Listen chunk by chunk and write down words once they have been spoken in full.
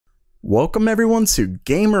Welcome everyone to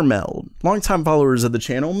Gamer Meld. Longtime followers of the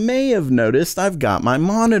channel may have noticed I've got my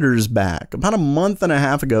monitors back. About a month and a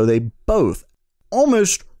half ago, they both,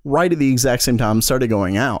 almost right at the exact same time, started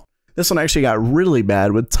going out. This one actually got really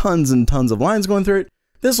bad with tons and tons of lines going through it.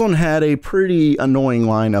 This one had a pretty annoying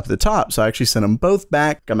line up the top, so I actually sent them both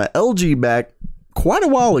back. Got my LG back quite a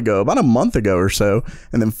while ago, about a month ago or so,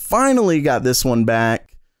 and then finally got this one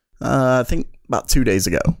back, I think about 2 days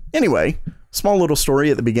ago. Anyway, small little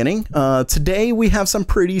story at the beginning. Today we have some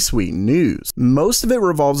pretty sweet news. Most of it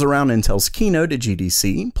revolves around Intel's keynote at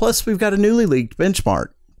GDC, plus we've got a newly leaked benchmark.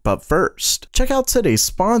 But first, check out today's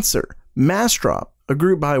sponsor, Massdrop, a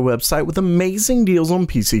group buy website with amazing deals on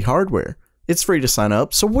PC hardware. It's free to sign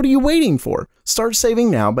up, so what are you waiting for? Start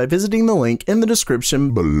saving now by visiting the link in the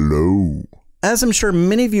description below. As I'm sure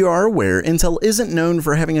many of you are aware, Intel isn't known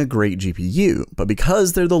for having a great GPU, but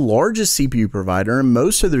because they're the largest CPU provider and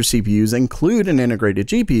most of their CPUs include an integrated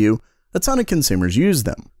GPU, a ton of consumers use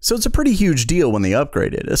them. So it's a pretty huge deal when they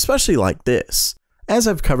upgrade it, especially like this. As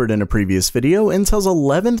I've covered in a previous video, Intel's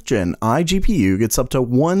 11th gen iGPU gets up to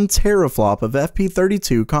 1 teraflop of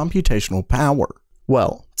FP32 computational power.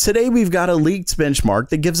 Well, today we've got a leaked benchmark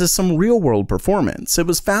that gives us some real-world performance. It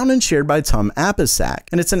was found and shared by Tom Apisak,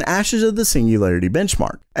 and it's an ashes of the Singularity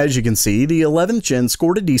benchmark. As you can see, the 11th gen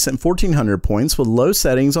scored a decent 1400 points with low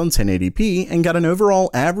settings on 1080p and got an overall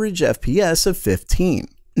average FPS of 15.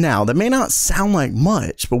 Now, that may not sound like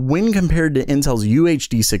much, but when compared to Intel's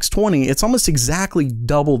UHD 620, it's almost exactly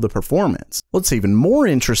double the performance. What's even more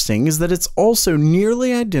interesting is that it's also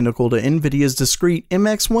nearly identical to Nvidia's Discrete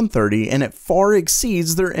MX130, and it far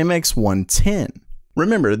exceeds their MX110.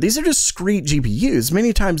 Remember, these are discrete GPUs,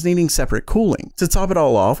 many times needing separate cooling. To top it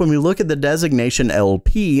all off, when we look at the designation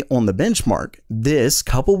LP on the benchmark, this,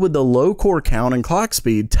 coupled with the low core count and clock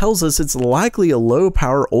speed, tells us it's likely a low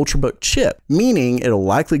power ultrabook chip, meaning it'll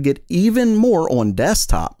likely get even more on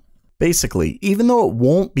desktop. Basically, even though it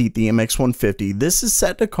won't beat the MX150, this is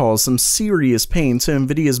set to cause some serious pain to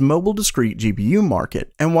Nvidia's mobile discrete GPU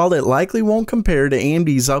market, and while it likely won't compare to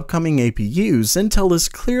AMD's upcoming APUs, Intel is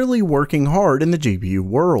clearly working hard in the GPU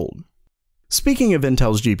world. Speaking of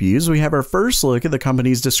Intel's GPUs, we have our first look at the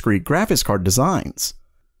company's discrete graphics card designs.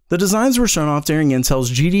 The designs were shown off during Intel's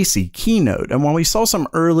GDC keynote, and while we saw some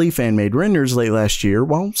early fan-made renders late last year,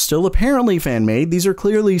 while still apparently fan-made, these are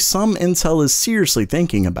clearly some Intel is seriously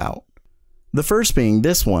thinking about. The first being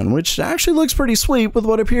this one, which actually looks pretty sweet with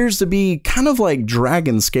what appears to be kind of like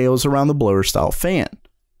dragon scales around the blower style fan.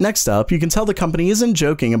 Next up, you can tell the company isn't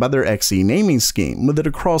joking about their XE naming scheme with it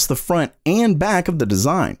across the front and back of the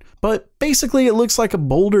design, but basically it looks like a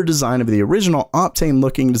bolder design of the original Optane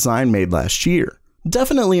looking design made last year.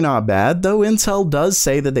 Definitely not bad, though Intel does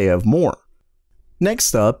say that they have more.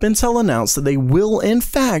 Next up, Intel announced that they will in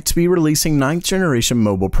fact be releasing 9th generation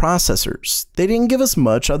mobile processors. They didn't give us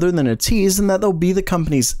much other than a tease in that they'll be the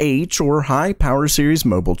company's H or high power series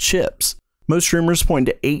mobile chips. Most rumors point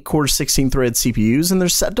to 8-core 16-thread CPUs, and they're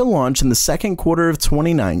set to launch in the second quarter of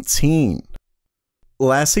 2019.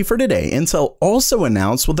 Lastly for today, Intel also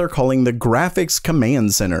announced what they're calling the Graphics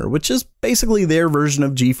Command Center, which is basically their version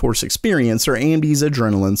of GeForce Experience or AMD's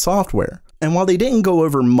Adrenalin software. And while they didn't go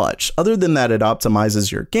over much, other than that it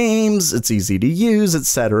optimizes your games, it's easy to use,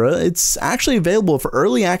 etc., it's actually available for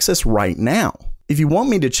early access right now. If you want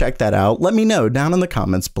me to check that out, let me know down in the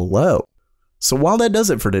comments below. So while that does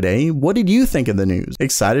it for today, what did you think of the news?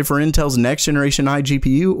 Excited for Intel's next generation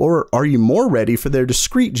iGPU, or are you more ready for their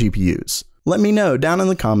discrete GPUs? Let me know down in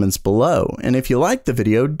the comments below, and if you liked the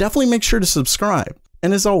video, definitely make sure to subscribe.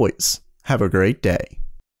 And as always, have a great day.